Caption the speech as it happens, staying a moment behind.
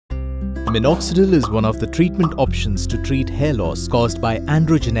Minoxidil is one of the treatment options to treat hair loss caused by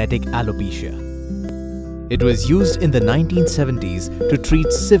androgenetic alopecia. It was used in the 1970s to treat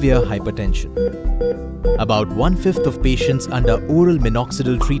severe hypertension. About 1/5 of patients under oral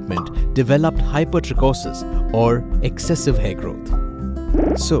minoxidil treatment developed hypertrichosis or excessive hair growth.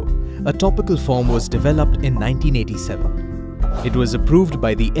 So, a topical form was developed in 1987. It was approved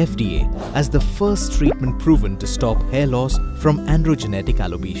by the FDA as the first treatment proven to stop hair loss from androgenetic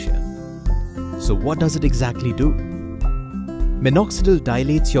alopecia. So what does it exactly do? Minoxidil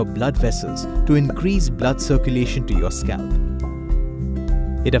dilates your blood vessels to increase blood circulation to your scalp.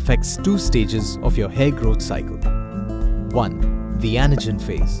 It affects 2 stages of your hair growth cycle. 1. The anagen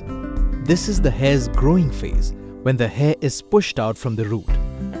phase. This is the hair's growing phase when the hair is pushed out from the root.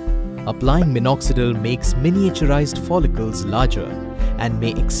 Applying minoxidil makes miniaturized follicles larger and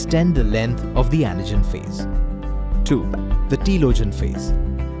may extend the length of the anagen phase. 2. The telogen phase.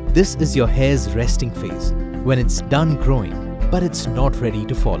 This is your hair's resting phase, when it's done growing, but it's not ready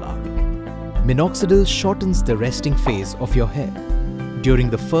to fall out. Minoxidil shortens the resting phase of your hair. During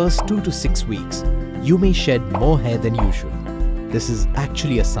the first 2 to 6 weeks, you may shed more hair than usual. This is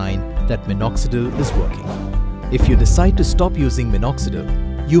actually a sign that minoxidil is working. If you decide to stop using minoxidil,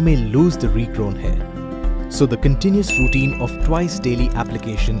 you may lose the regrown hair. So the continuous routine of twice daily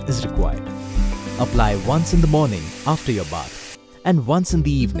application is required. Apply once in the morning after your bath, and once in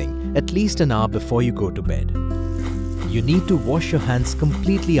the evening, at least an hour before you go to bed. You need to wash your hands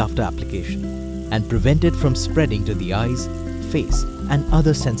completely after application and prevent it from spreading to the eyes, face, and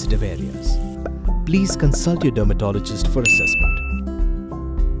other sensitive areas. Please consult your dermatologist for assessment.